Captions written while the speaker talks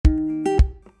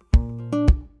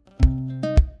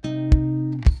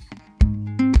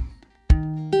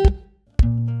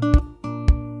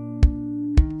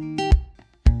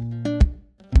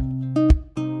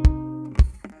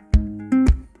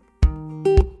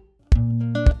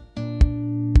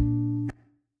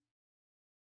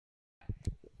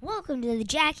Welcome to the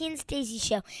Jackie and Stacy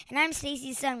Show, and I'm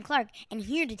Stacy's son Clark, and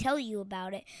here to tell you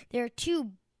about it. There are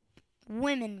two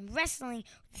women wrestling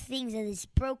with things of this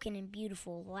broken and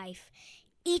beautiful life.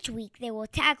 Each week, they will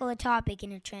tackle a topic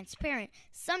in a transparent,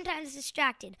 sometimes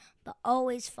distracted, but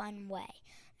always fun way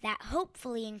that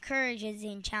hopefully encourages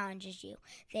and challenges you.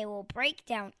 They will break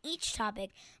down each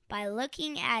topic by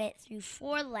looking at it through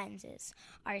four lenses: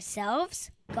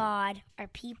 ourselves, God, our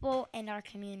people, and our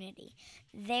community.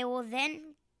 They will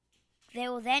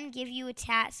then give you a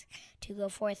task to go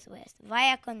forth with.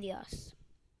 Vaya con Dios.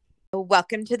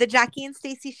 Welcome to the Jackie and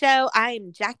Stacy Show.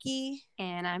 I'm Jackie.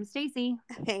 And I'm Stacy.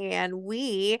 And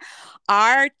we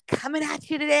are coming at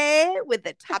you today with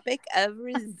the topic of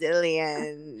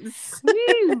resilience.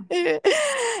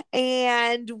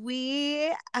 And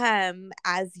we,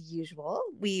 as usual,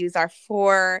 we use our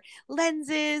four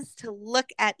lenses to look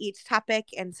at each topic.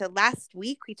 And so last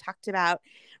week we talked about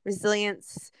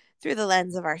resilience through the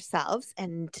lens of ourselves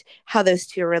and how those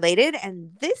two are related.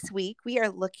 And this week we are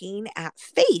looking at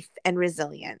faith and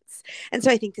resilience. And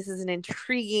so I think this is an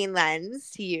intriguing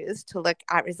lens to use to look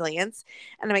at resilience.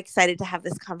 And I'm excited to have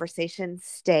this conversation.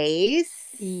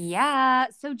 Stace. Yeah.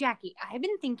 So Jackie, I've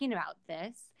been thinking about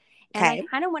this and I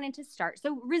kind of wanted to start.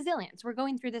 So resilience, we're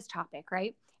going through this topic,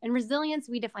 right? And resilience,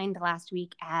 we defined last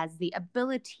week as the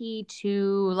ability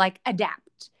to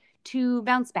adapt, to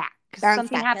bounce back.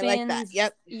 Something happens, I like that.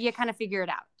 Yep. You kind of figure it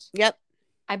out. Yep.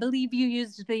 I believe you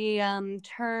used the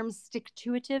term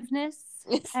stick-to-itiveness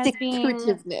as being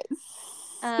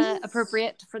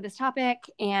appropriate for this topic.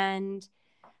 And,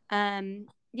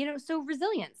 so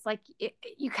resilience,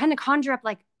 you kind of conjure up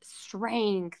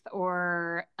strength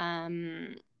or,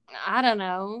 I don't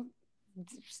know,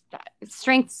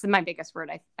 strength's my biggest word,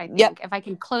 I think. Yep. If I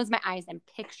can close my eyes and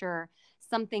picture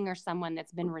something or someone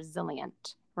that's been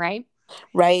resilient, right?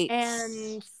 Right.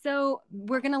 And so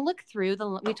we're going to look through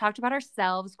we talked about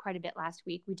ourselves quite a bit last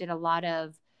week. We did a lot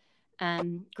of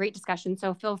great discussion.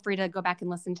 So feel free to go back and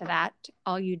listen to that,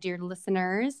 all you dear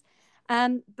listeners.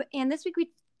 And this week we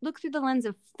looked through the lens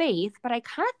of faith, but I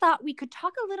kind of thought we could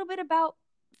talk a little bit about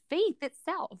faith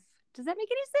itself. Does that make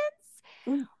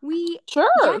any sense?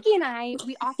 Sure. Jackie and I,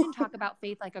 we often talk about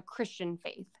faith like a Christian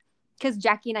faith. Because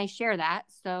Jackie and I share that,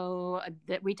 so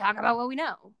that we talk about what we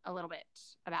know a little bit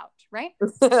about, right?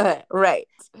 Right.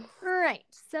 Right.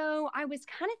 So I was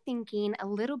kind of thinking a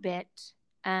little bit,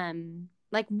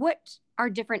 what are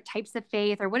different types of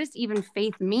faith, or what does even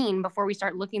faith mean before we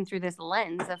start looking through this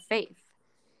lens of faith?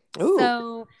 Ooh.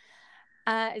 So,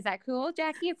 is that cool,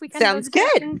 Jackie? If we kind Sounds of go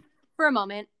good for a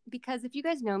moment, because if you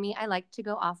guys know me, I like to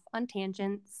go off on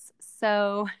tangents.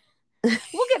 So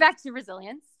we'll get back to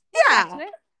resilience. Yeah.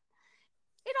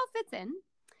 It all fits in.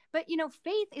 But,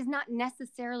 faith is not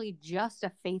necessarily just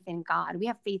a faith in God. We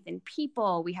have faith in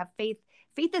people. We have faith.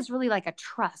 Faith is really like a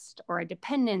trust or a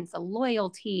dependence, a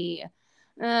loyalty.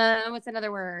 What's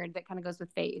another word that kind of goes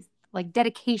with faith? Like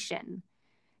dedication.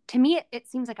 To me, it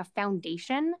seems like a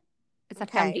foundation. It's a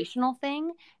foundational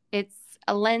thing. It's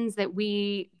a lens that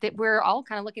we're all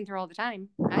kind of looking through all the time,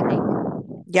 I think.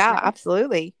 Yeah, right?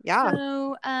 Absolutely. Yeah.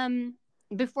 So,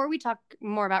 before we talk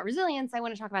more about resilience, I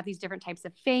want to talk about these different types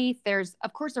of faith. There's,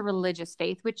 of course, a religious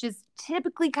faith, which is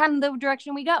typically kind of the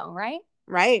direction we go, right?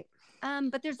 Right.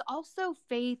 But there's also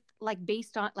faith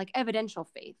based on evidential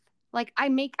faith.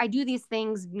 I do these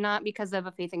things not because of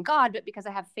a faith in God, but because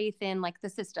I have faith in the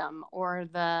system or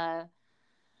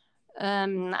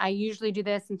I usually do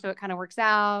this. And so it kind of works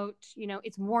out,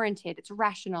 it's warranted, it's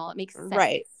rational, it makes sense.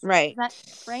 Right. Right. Is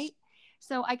that right?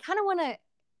 So I kind of want to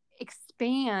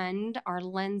expand our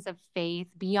lens of faith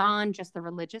beyond just the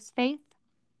religious faith.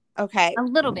 Okay. A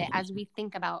little bit as we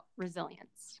think about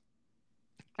resilience.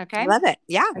 Okay. Love it.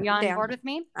 Yeah. Are you on board with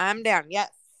me? I'm down.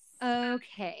 Yes.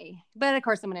 Okay. But of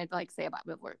course I'm going to say a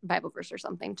Bible verse or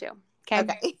something too. Okay.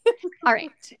 All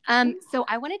right. So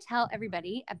I want to tell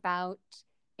everybody about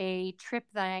a trip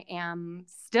that I am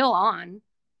still on,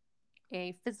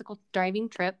 a physical driving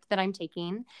trip that I'm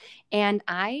taking. And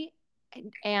I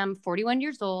am 41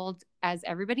 years old. As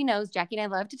everybody knows, Jackie and I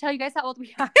love to tell you guys how old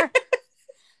we are.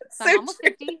 So I'm almost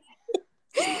 50.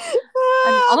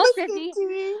 I'm almost 50.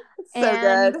 So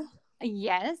good.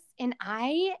 Yes. And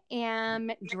I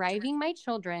am driving my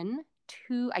children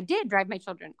I did drive my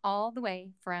children all the way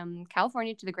from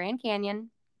California to the Grand Canyon.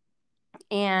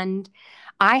 And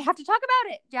I have to talk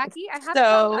about it, Jackie. I have to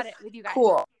talk about it with you guys.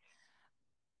 Cool.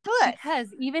 Good.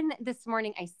 Because even this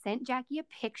morning, I sent Jackie a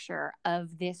picture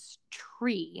of this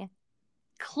tree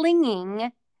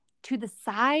clinging to the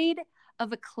side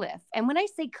of a cliff. And when I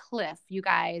say cliff, you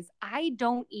guys, I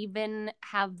don't even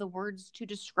have the words to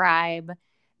describe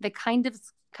the kinds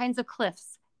of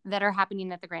cliffs that are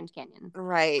happening at the Grand Canyon.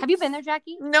 Right. Have you been there,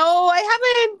 Jackie? No, I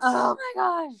haven't. Oh my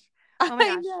gosh. Oh my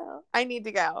gosh. I know. I need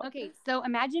to go. Okay, so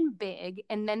imagine big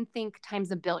and then think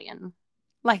times a billion.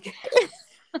 Like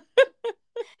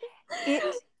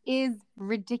it is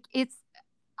ridiculous.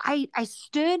 I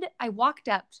walked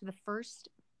up to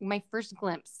my first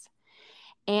glimpse.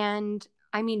 And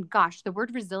I mean, gosh, the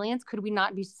word resilience, could we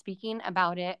not be speaking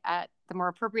about it at the more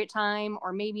appropriate time?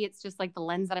 Or maybe it's just like the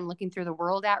lens that I'm looking through the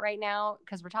world at right now,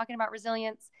 because we're talking about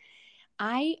resilience.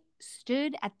 I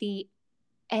stood at the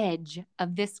edge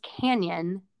of this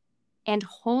canyon, and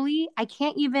I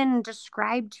can't even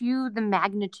describe to you the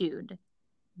magnitude,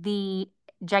 the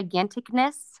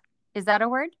giganticness. Is that a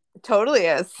word? Totally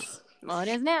is. Well, it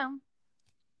is now.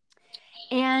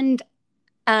 And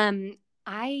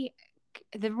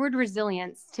the word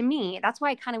resilience, to me, that's why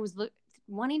I kind of was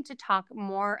wanting to talk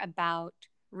more about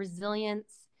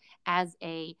resilience as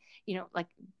a, like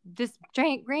this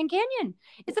giant Grand Canyon.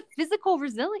 It's a physical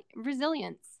resilience.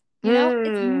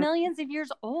 It's millions of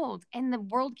years old, and the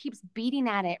world keeps beating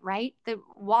at it, right? The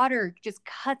water just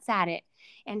cuts at it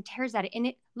and tears at it.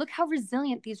 And look how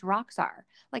resilient these rocks are.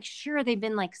 Like, sure, they've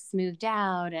been like smoothed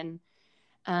out, and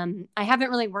I haven't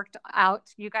really worked out,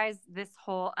 you guys, this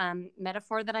whole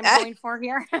metaphor that I'm going for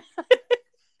here.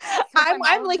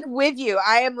 I'm like with you.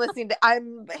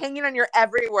 I'm hanging on your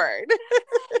every word.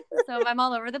 So if I'm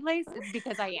all over the place, it's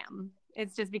because I am.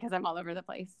 It's just because I'm all over the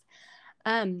place.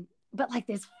 But like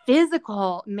this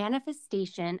physical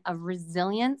manifestation of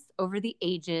resilience over the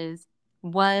ages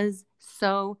was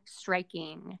so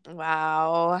striking.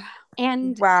 Wow.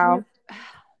 And wow.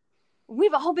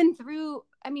 We've all been through,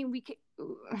 I mean,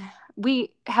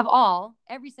 we have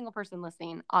every single person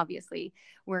listening, obviously,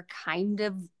 we're kind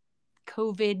of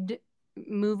COVID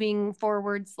moving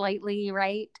forward slightly,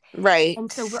 right? Right. And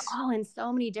so we're all in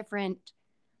so many different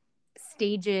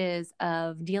stages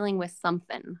of dealing with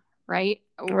something, right?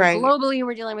 Right. Globally,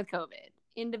 we're dealing with COVID.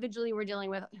 Individually, we're dealing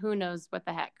with who knows what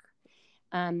the heck.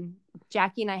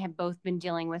 Jackie and I have both been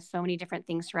dealing with so many different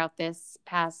things throughout this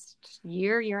past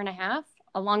year and a half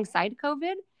alongside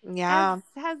COVID. Yeah.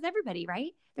 Has everybody,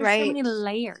 right? There's so many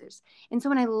layers. And so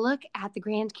when I look at the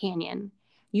Grand Canyon,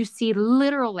 you see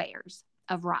literal layers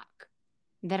of rock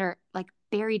that are like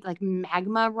buried, like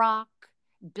magma rock,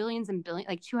 billions and billions,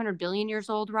 like 200 billion years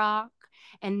old rock.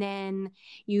 And then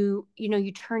you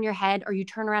turn your head, or you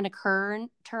turn around a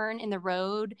turn in the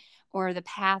road or the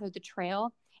path or the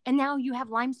trail, and now you have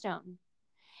limestone.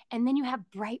 And then you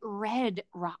have bright red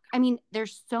rock. I mean,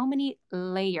 there's so many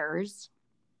layers.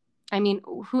 I mean,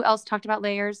 who else talked about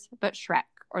layers but Shrek,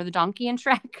 or the donkey in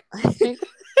Shrek?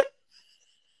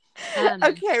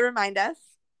 Okay, remind us.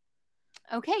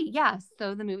 Okay, yeah.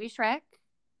 So the movie Shrek,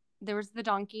 there was the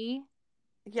donkey.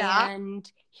 Yeah. And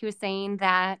he was saying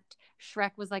that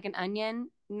Shrek was like an onion,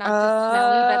 not just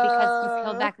smelly, but because he's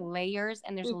peeled back layers,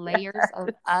 and there's layers of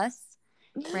us,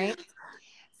 right?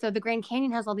 So the Grand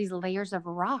Canyon has all these layers of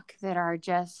rock that are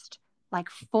just like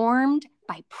formed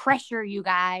by pressure, you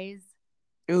guys.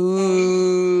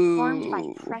 Ooh. Formed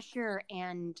by pressure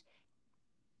and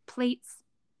plates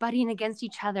butting against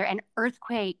each other, and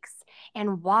earthquakes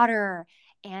and water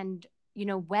and,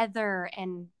 weather.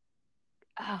 And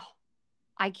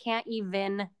I can't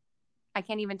even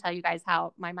tell you guys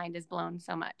how my mind is blown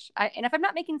so much. And if I'm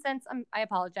not making sense, I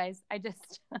apologize.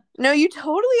 No, you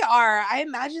totally are. I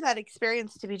imagine that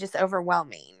experience to be just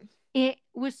overwhelming. It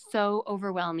was so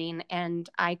overwhelming, and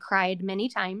I cried many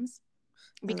times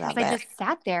because I just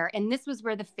sat there. And this was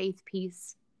where the faith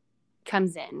piece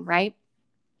comes in, right?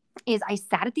 Is I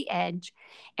sat at the edge,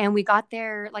 and we got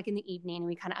there like in the evening, and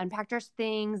we kind of unpacked our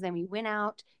things, and we went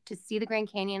out to see the Grand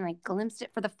Canyon. And I glimpsed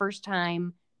it for the first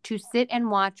time, to sit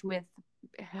and watch with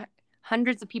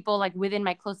hundreds of people like within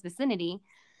my close vicinity,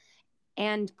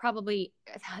 and probably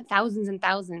thousands and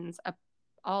thousands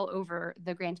all over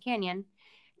the Grand Canyon,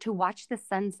 to watch the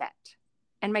sunset.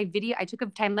 And my video, I took a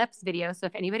time-lapse video, so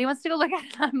if anybody wants to go look at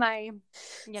it on my,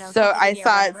 so I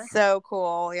saw it. So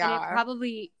cool. Yeah.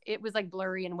 And it was like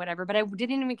blurry and whatever, but I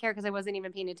didn't even care because I wasn't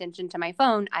even paying attention to my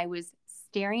phone. I was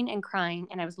staring and crying,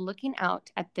 and I was looking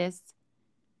out at this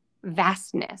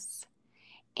vastness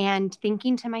and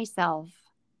thinking to myself,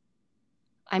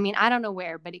 I mean, I don't know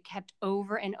where, but it kept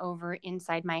over and over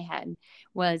inside my head,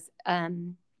 was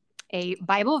a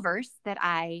Bible verse that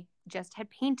I just had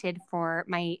painted for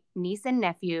my niece and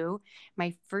nephew.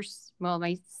 My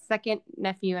second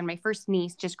nephew and my first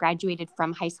niece just graduated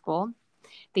from high school.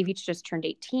 They've each just turned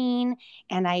 18,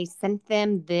 and I sent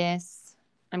them this.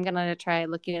 I'm going to try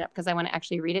looking it up because I want to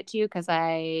actually read it to you, because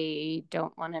I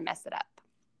don't want to mess it up.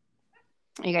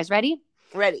 Are you guys ready?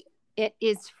 Ready. It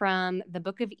is from the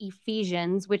book of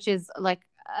Ephesians, which is like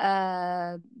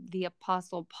the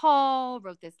Apostle Paul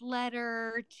wrote this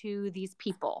letter to these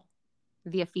people,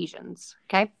 the Ephesians.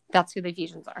 Okay. That's who the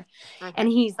Ephesians are. Okay. And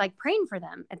he's like praying for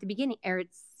them at the beginning,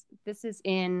 this is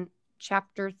in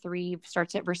chapter 3,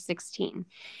 starts at verse 16.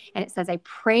 And it says, I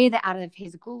pray that out of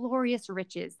his glorious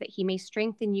riches, that he may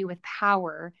strengthen you with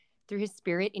power through his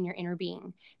spirit in your inner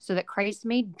being, so that Christ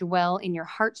may dwell in your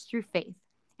hearts through faith.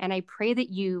 And I pray that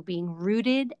you, being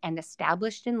rooted and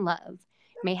established in love,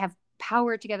 may have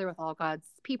power together with all God's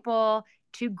people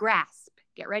to grasp,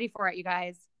 get ready for it, you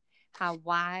guys, how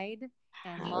wide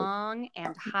and long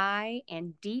and high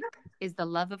and deep is the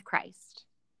love of Christ,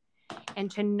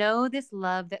 and to know this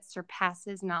love that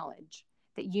surpasses knowledge,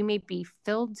 that you may be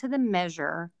filled to the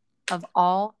measure of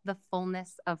all the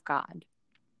fullness of God.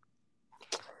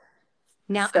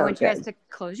 Now, I want you guys to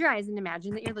close your eyes and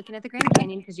imagine that you're looking at the Grand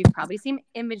Canyon, because you've probably seen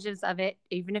images of it,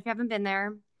 even if you haven't been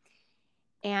there.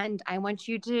 And I want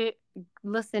you to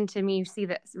listen to me,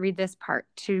 read this part,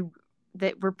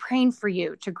 that we're praying for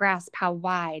you to grasp how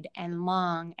wide and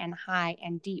long and high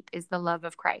and deep is the love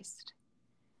of Christ.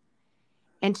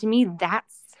 And to me,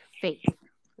 that's faith.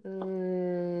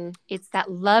 It's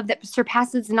that love that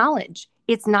surpasses knowledge.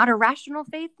 It's not a rational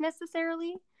faith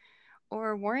necessarily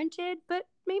or warranted, but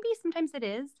maybe sometimes it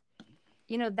is.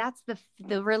 That's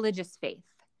the religious faith.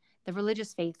 The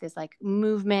religious faith is like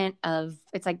movement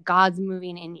it's like God's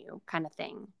moving in you kind of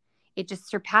thing. It just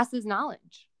surpasses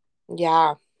knowledge.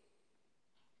 Yeah.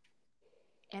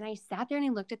 And I sat there and I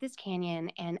looked at this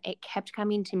canyon, and it kept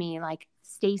coming to me like,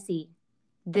 Stacy,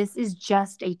 this is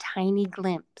just a tiny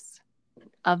glimpse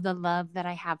of the love that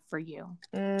I have for you.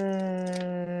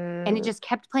 And it just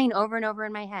kept playing over and over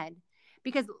in my head,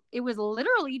 because it was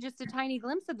literally just a tiny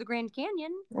glimpse of the Grand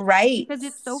Canyon. Right. Because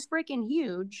it's so freaking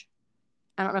huge.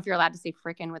 I don't know if you're allowed to say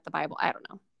freaking with the Bible. I don't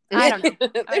know.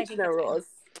 There's no rules.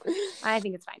 I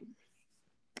think it's fine.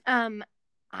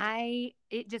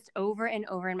 It just over and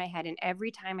over in my head. And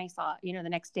every time I saw it, the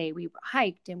next day we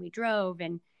hiked and we drove,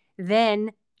 and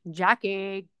then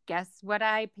Jackie, guess what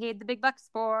I paid the big bucks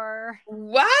for?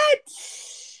 What?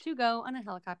 To go on a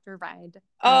helicopter ride.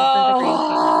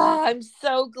 Oh, I'm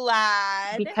so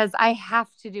glad. Because I have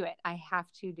to do it.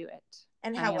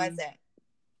 And how was it?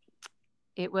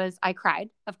 I cried,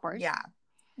 of course. Yeah.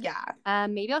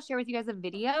 Maybe I'll share with you guys a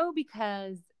video,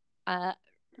 because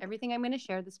everything I'm going to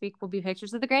share this week will be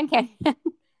pictures of the Grand Canyon.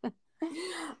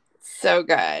 So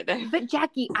good. But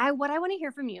Jackie, what I want to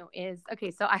hear from you is,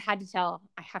 okay, so I have to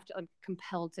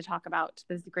compelled to talk about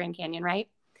the Grand Canyon, right?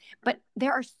 But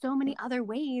there are so many other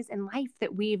ways in life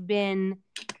that we've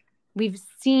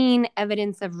seen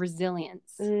evidence of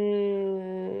resilience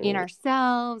in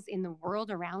ourselves, in the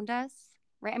world around us,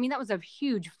 right? I mean, that was a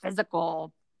huge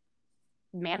physical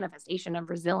manifestation of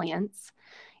resilience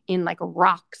in like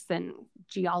rocks and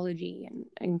geology and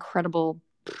incredible.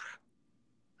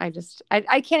 I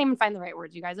can't even find the right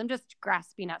words, you guys. I'm just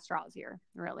grasping at straws here,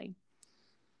 really.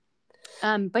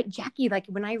 But Jackie, like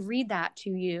when I read that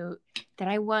to you, that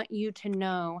I want you to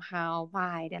know how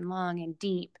wide and long and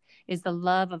deep is the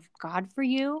love of God for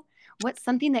you. What's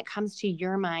something that comes to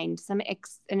your mind, an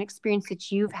experience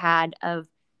that you've had of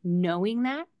knowing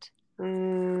that?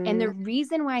 And the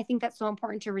reason why I think that's so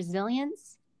important to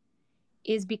resilience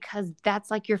is because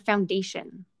that's like your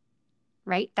foundation,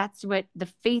 right? That's what the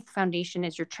faith foundation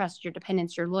is: your trust, your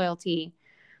dependence, your loyalty,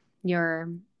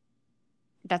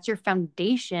 that's your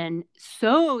foundation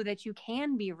so that you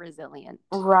can be resilient.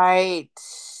 Right.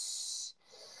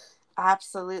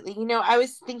 Absolutely. I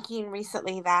was thinking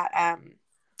recently that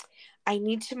I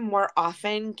need to more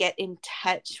often get in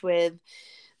touch with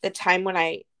the time when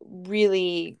I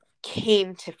really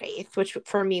came to faith, which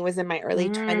for me was in my early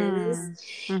 20s,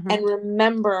 and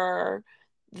remember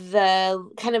the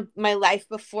kind of my life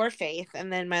before faith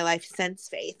and then my life since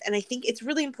faith. And I think it's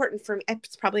really important for me.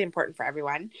 It's probably important for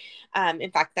everyone.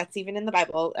 In fact, that's even in the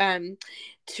Bible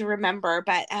to remember.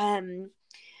 But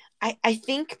I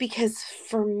think because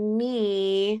for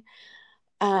me,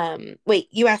 wait,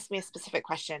 you asked me a specific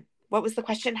question. What was the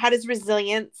question? How does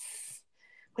resilience?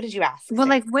 What did you ask? Well,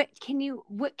 like what can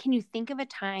you think of a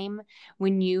time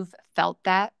when you've felt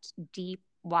that deep,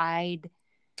 wide?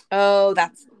 Oh,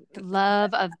 that's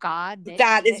love of God.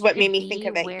 That is what made me think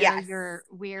of it.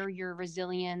 Where your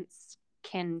resilience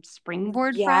can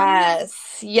springboard from.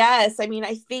 Yes. I mean,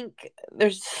 I think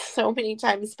there's so many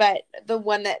times, but the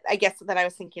one that I guess that I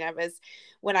was thinking of is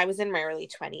when I was in my early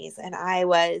 20s, and I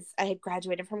had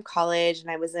graduated from college, and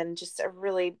I was in just a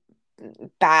really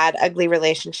bad, ugly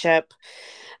relationship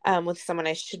with someone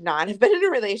I should not have been in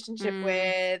a relationship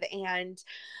with. And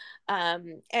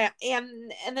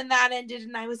And then that ended,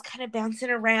 and I was kind of bouncing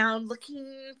around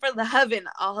looking for love in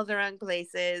all the wrong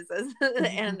places,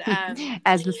 and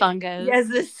as the song goes. As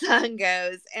the song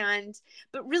goes,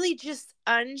 but really just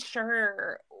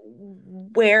unsure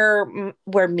where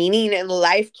meaning in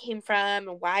life came from,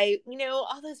 and why,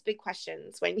 all those big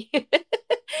questions when you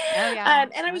and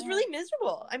I was really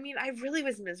miserable. I mean, I really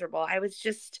was miserable. I was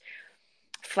just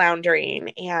floundering,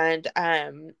 and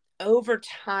over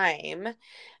time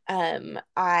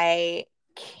I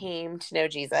came to know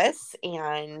Jesus,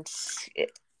 and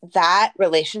that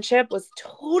relationship was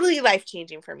totally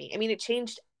life-changing for me. I mean, it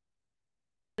changed,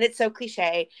 and it's so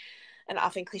cliche, and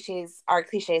often cliches are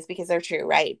cliches because they're true,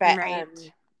 right? But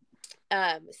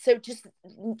so just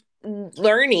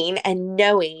learning and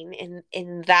knowing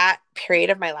in that period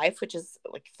of my life, which is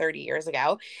like 30 years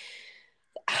ago,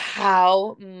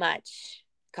 how much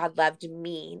God loved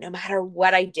me no matter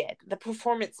what I did. The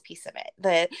performance piece of it,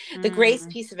 the grace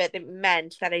piece of it, that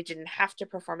meant that I didn't have to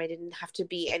perform. I didn't have to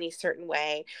be any certain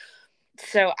way.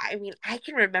 So, I mean, I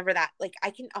can remember that, like,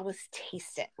 I can almost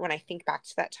taste it when I think back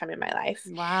to that time in my life.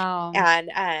 Wow. And,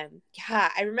 I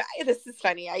remember, this is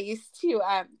funny. I used to,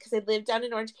 cause I lived down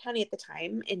in Orange County at the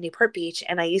time in Newport Beach.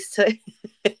 And I used to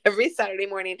every Saturday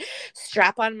morning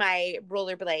strap on my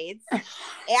rollerblades.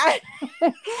 And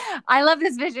I love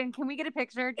this vision. Can we get a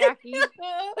picture, Jackie?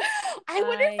 I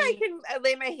wonder if I can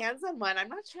lay my hands on one. I'm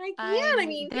not sure I can. I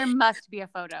mean, there must be a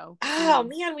photo. Oh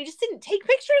man, we just didn't take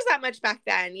pictures that much back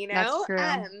then, That's true.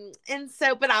 And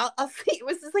so, but I'll see. It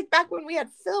was just like back when we had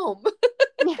film.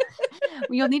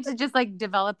 You'll need to just like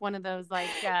develop one of those like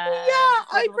cameras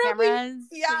that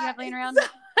you have laying around.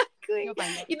 Exactly. You'll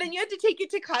find it. Then you had to take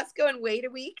it to Costco and wait a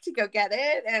week to go get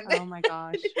it. And oh my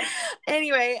gosh.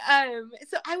 Anyway,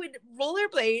 so I would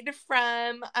rollerblade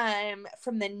from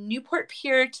the Newport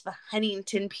Pier to the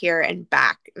Huntington Pier and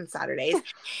back on Saturdays.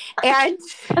 And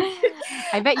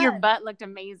I bet your butt looked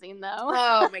amazing though.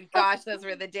 Oh my gosh, those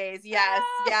were the days. Yes.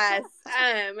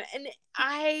 And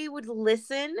I would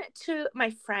listen to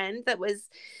my friend that was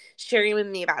sharing with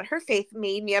me about her faith,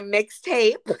 made me a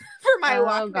mixtape for my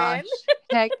Walkman. Gosh.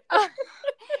 Heck.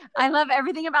 I love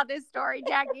everything about this story,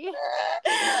 Jackie.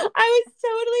 I was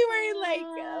totally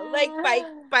wearing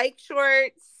like bike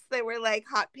shorts. They were like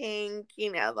hot pink,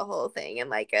 the whole thing.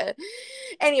 And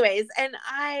anyways, and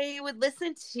I would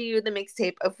listen to the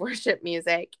mixtape of worship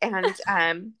music, and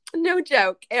no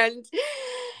joke. And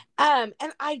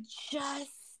I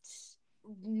just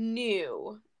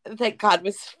knew that God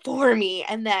was for me,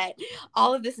 and that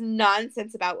all of this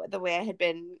nonsense about the way I had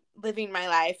been living my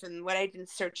life and what I'd been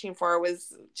searching for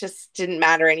just didn't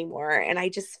matter anymore. And I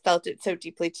just felt it so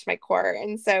deeply to my core.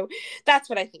 And so that's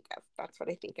what I think of. That's what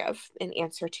I think of in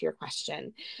answer to your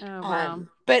question. Oh, wow.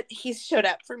 But he's showed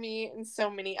up for me in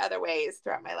so many other ways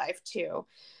throughout my life too.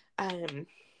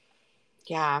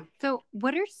 Yeah. So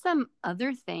what are some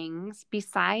other things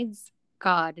besides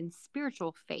God and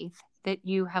spiritual faith that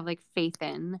you have like faith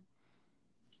in?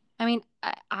 I mean,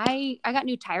 I got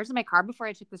new tires in my car before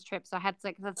I took this trip, so I had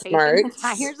like the faith in the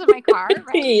tires of my car,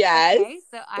 right? Yes. Okay,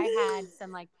 so I had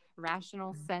some like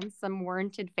rational sense, some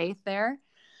warranted faith there.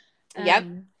 Yep.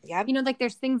 Like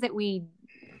there's things that we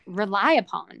rely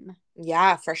upon.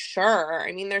 Yeah, for sure.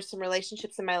 I mean, there's some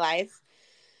relationships in my life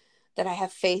that I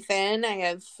have faith in. I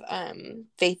have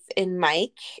faith in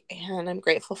Mike, and I'm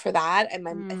grateful for that. And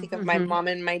I think of my mom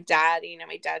and my dad.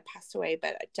 My dad passed away,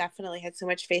 but I definitely had so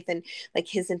much faith in like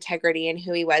his integrity and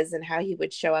who he was and how he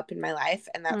would show up in my life.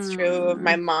 And that's true of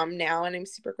my mom now, and I'm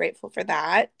super grateful for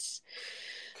that.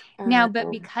 Now,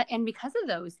 but because of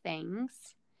those things,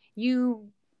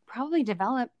 you probably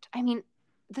developed,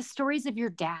 the stories of your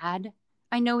dad.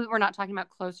 I know we're not talking about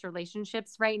close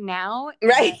relationships right now.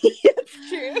 Right. It's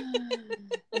true.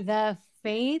 The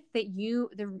faith that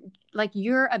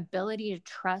your ability to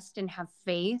trust and have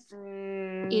faith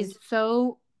is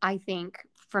so, I think,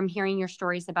 from hearing your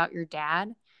stories about your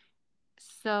dad,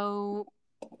 so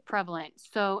prevalent,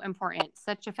 so important,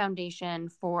 such a foundation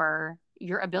for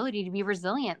your ability to be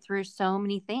resilient through so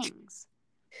many things.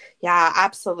 Yeah,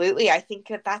 absolutely. I think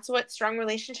that's what strong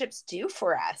relationships do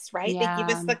for us, right? Yeah. They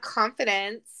give us the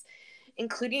confidence,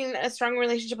 including a strong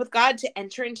relationship with God, to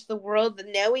enter into the world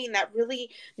knowing that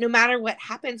really no matter what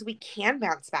happens, we can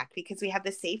bounce back because we have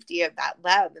the safety of that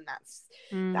love. And that's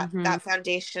that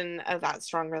foundation of that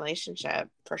strong relationship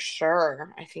for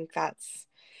sure. I think that's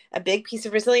a big piece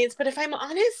of resilience. But if I'm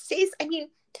honest, Stace,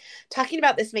 talking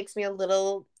about this makes me a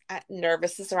little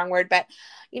nervous is the wrong word, but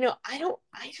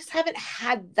I just haven't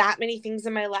had that many things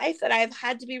in my life that I've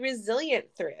had to be resilient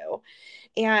through.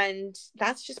 And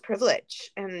that's just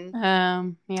privilege. And,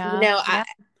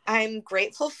 I'm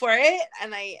grateful for it,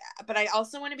 but I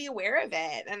also want to be aware of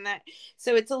it, and that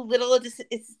so it's a little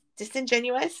it's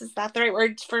disingenuous. Is that the right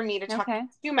word for me to talk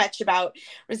too much about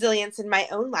resilience in my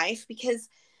own life, because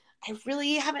I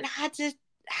really haven't had to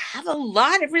have a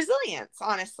lot of resilience,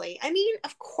 honestly. I mean,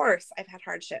 of course, I've had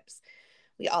hardships.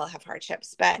 We all have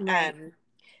hardships, but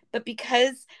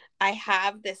because I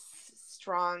have this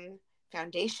strong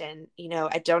foundation,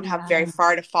 I don't have very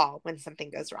far to fall when something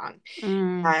goes wrong.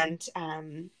 And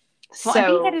well, I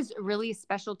think that is really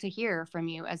special to hear from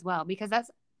you as well, because that's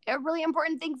a really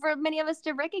important thing for many of us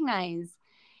to recognize,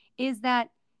 is that,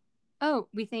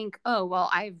 we think, well,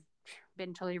 I've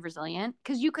been totally resilient,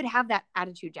 because you could have that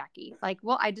attitude, Jackie, like,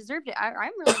 well, I deserved it.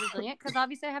 I'm really resilient because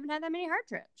obviously I haven't had that many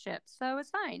hardships, so it's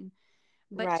fine.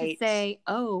 But to say,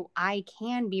 I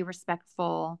can be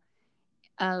respectful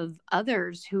of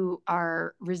others who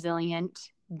are resilient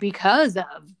because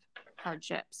of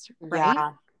hardships, right?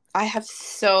 Yeah. I have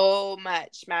so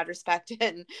much mad respect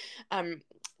and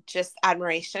just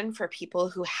admiration for people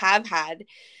who have had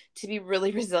to be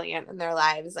really resilient in their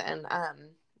lives, and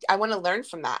I want to learn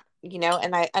from that,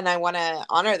 and I want to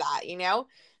honor that,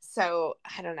 so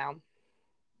I don't know.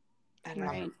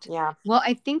 Yeah. Well,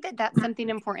 I think that that's something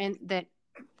important that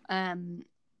I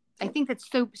think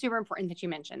that's so super important that you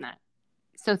mentioned that.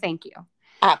 So thank you.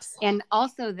 Absolutely. And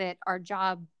also that our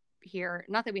job here,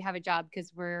 not that we have a job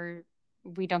because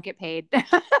we don't get paid,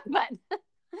 but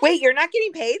wait, you're not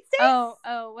getting paid, Stace?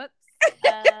 Oh, whoops.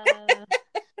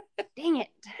 Dang it.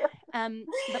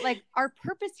 But like, our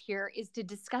purpose here is to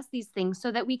discuss these things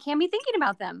so that we can be thinking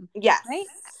about them. Yes. Right?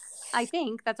 I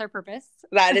think that's our purpose.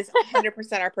 That is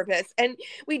 100% our purpose. And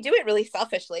we do it really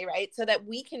selfishly, right? So that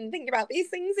we can think about these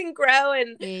things and grow.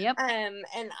 And, and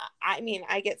I mean,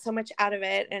 I get so much out of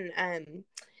it. And,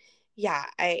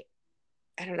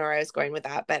 I don't know where I was going with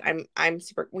that, but I'm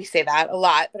super, we say that a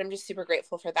lot, but I'm just super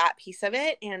grateful for that piece of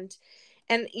it. And,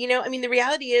 I mean, the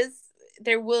reality is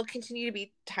there will continue to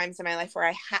be times in my life where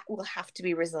I will have to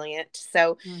be resilient.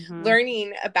 So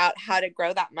learning about how to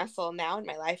grow that muscle now in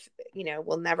my life,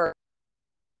 will never.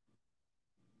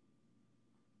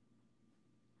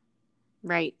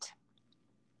 Right.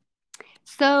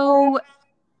 So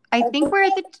I think we're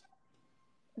at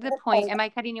the point. Am I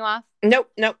cutting you off?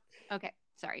 Nope. Okay.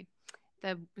 Sorry.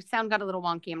 The sound got a little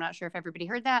wonky. I'm not sure if everybody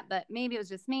heard that, but maybe it was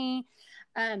just me.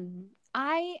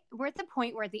 We're at the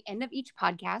point where at the end of each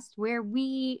podcast where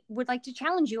we would like to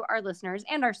challenge you, our listeners,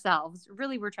 and ourselves.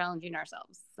 Really, we're challenging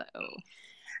ourselves. So,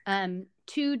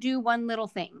 to do one little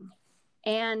thing,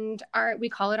 and we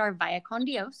call it our Via con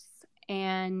Dios,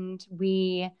 and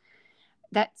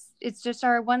it's just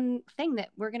our one thing that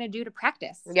we're going to do to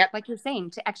practice. Yep. Like you're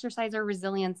saying, to exercise our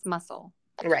resilience muscle.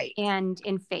 Right. And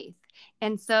in faith.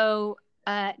 And so,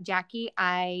 Jackie,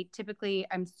 I'm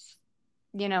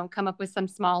come up with some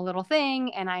small little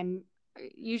thing, and I'm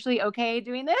usually okay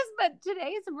doing this, but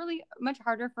today is really much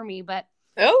harder for me. But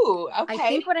okay. I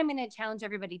think what I'm going to challenge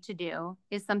everybody to do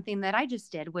is something that I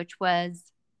just did, which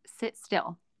was sit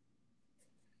still.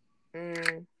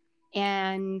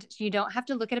 And you don't have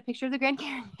to look at a picture of the Grand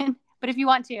Canyon, but if you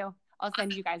want to, I'll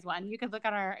send you guys one. You could look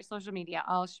on our social media.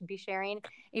 I'll be sharing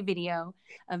a video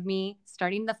of me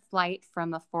starting the flight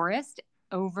from the forest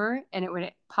over, and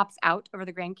it pops out over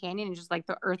the Grand Canyon, and just like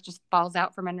the earth just falls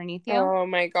out from underneath you. Oh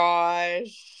my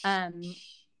gosh.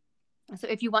 So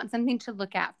if you want something to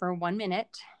look at for 1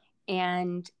 minute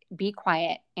and be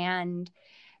quiet and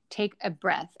take a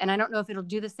breath. And I don't know if it'll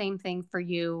do the same thing for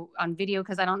you on video,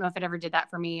 because I don't know if it ever did that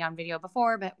for me on video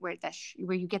before, but where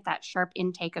you get that sharp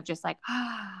intake of just like,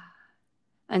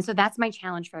 And so that's my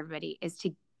challenge for everybody, is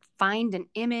to find an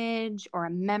image or a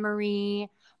memory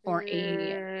or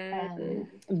a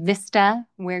vista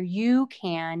where you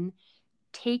can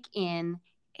take in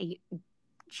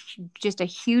just a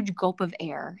huge gulp of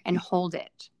air and hold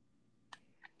it,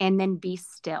 and then be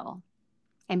still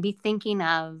and be thinking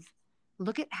of,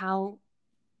 look at how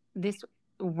this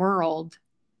world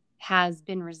has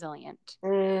been resilient,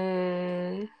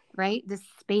 right? The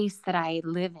space that I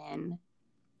live in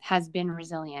has been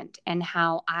resilient, and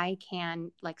how I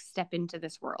can step into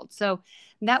this world. So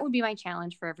that would be my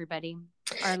challenge for everybody.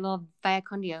 Our little Via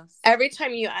con Dios. Every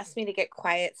time you ask me to get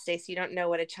quiet, Stacey, you don't know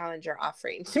what a challenge you're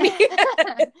offering to me.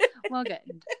 Well, good.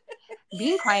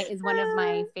 Being quiet is one of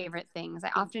my favorite things.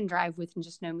 I often drive with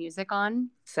just no music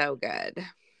on. So good.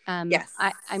 Yes.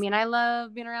 I mean, I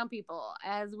love being around people,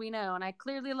 as we know, and I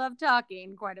clearly love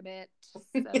talking quite a bit.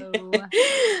 So,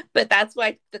 but that's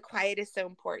why the quiet is so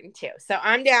important too. So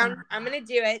I'm down. I'm going to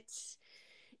do it.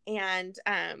 And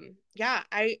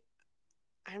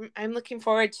I'm looking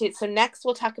forward to it. So next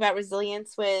we'll talk about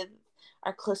resilience with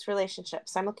our close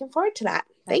relationships. I'm looking forward to that.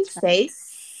 Thanks,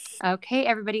 Stace. Okay,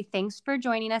 everybody, thanks for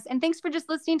joining us. And thanks for just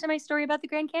listening to my story about the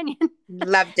Grand Canyon.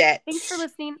 Loved it. Thanks for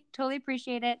listening. Totally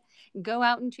appreciate it. Go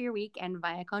out into your week and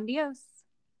vaya con Dios.